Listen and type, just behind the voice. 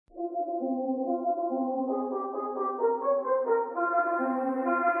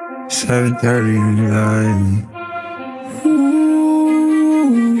7:30 in the night.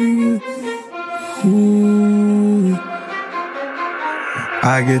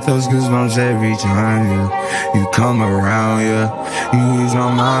 I get those goosebumps every time, yeah. You come around, yeah. You ease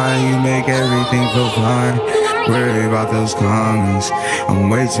my mind, you make everything feel fine. Worry about those comments, I'm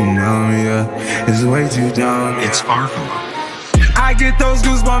way too numb, yeah. It's way too dumb, yeah. It's Farfaone. I get those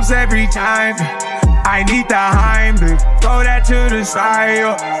goosebumps every time. I need the Heimlich, throw that to the side,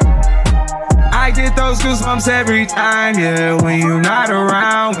 yeah. I get those goosebumps every time, yeah. When you're not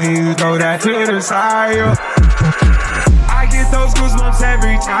around, when you throw that to the side, yeah. I get those goosebumps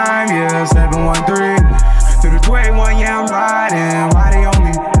every time, yeah. 713 to the 281, yeah, I'm riding. Why they on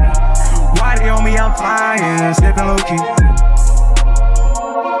me? Why they on me? I'm flying, sipping low key.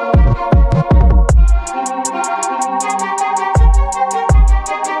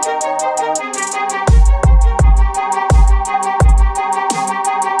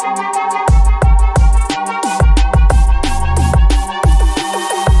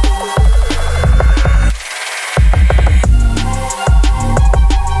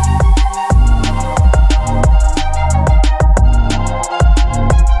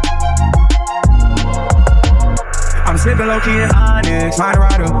 Sipping low-key in Onyx, mind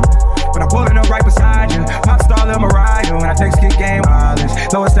rider. When I'm pulling up right beside you, pop star Lil Mariah. When I text kick game wireless,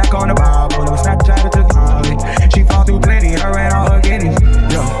 throw a stack on the Bible, little Snapchat took college. She fall through plenty, her and all her guineas.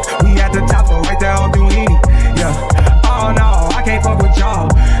 Yeah, we at the top, so right there on Duini. Yeah, oh no, I can't fuck with y'all.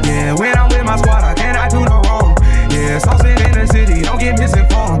 Yeah, when I'm with my squad, I cannot do no wrong. Yeah, saucing in the city, don't get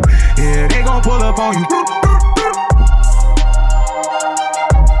misinformed. Yeah, they gon' pull up on you.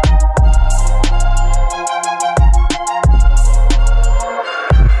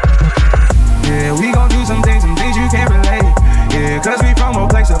 Cause we from a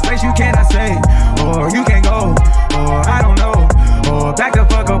place you cannot say, or you can't go, or I don't know, or back the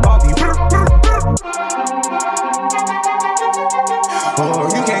fuck up off you. Or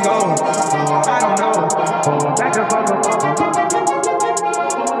you can't go, or I don't know, or back the fuck up off you.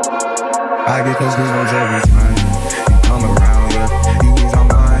 I get those goosebumps every time you come around, yeah. You ease my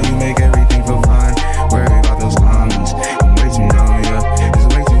mind, you make everything feel fine. Worry about those comments, I'm way too numb, yeah. It's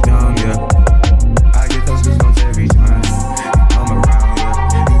way too dumb, yeah. I get those goosebumps every time.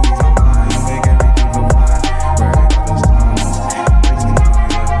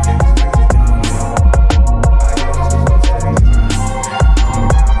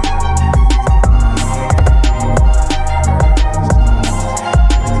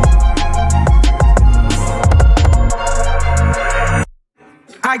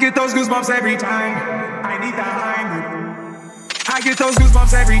 I get those goosebumps every time. I need the Heimlich. I get those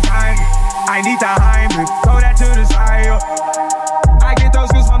goosebumps every time. I need the Heimlich. Throw that to the side. Yeah. I get those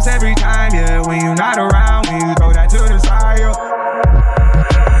goosebumps every time, yeah. When you're not around, when you throw that to the side. Yeah.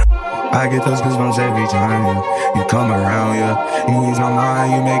 I get those goosebumps every time, yeah. You come around, yeah. You ease my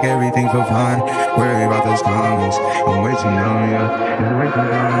mind, you make everything feel fine. Worry about those comments, I'm way too numb, yeah.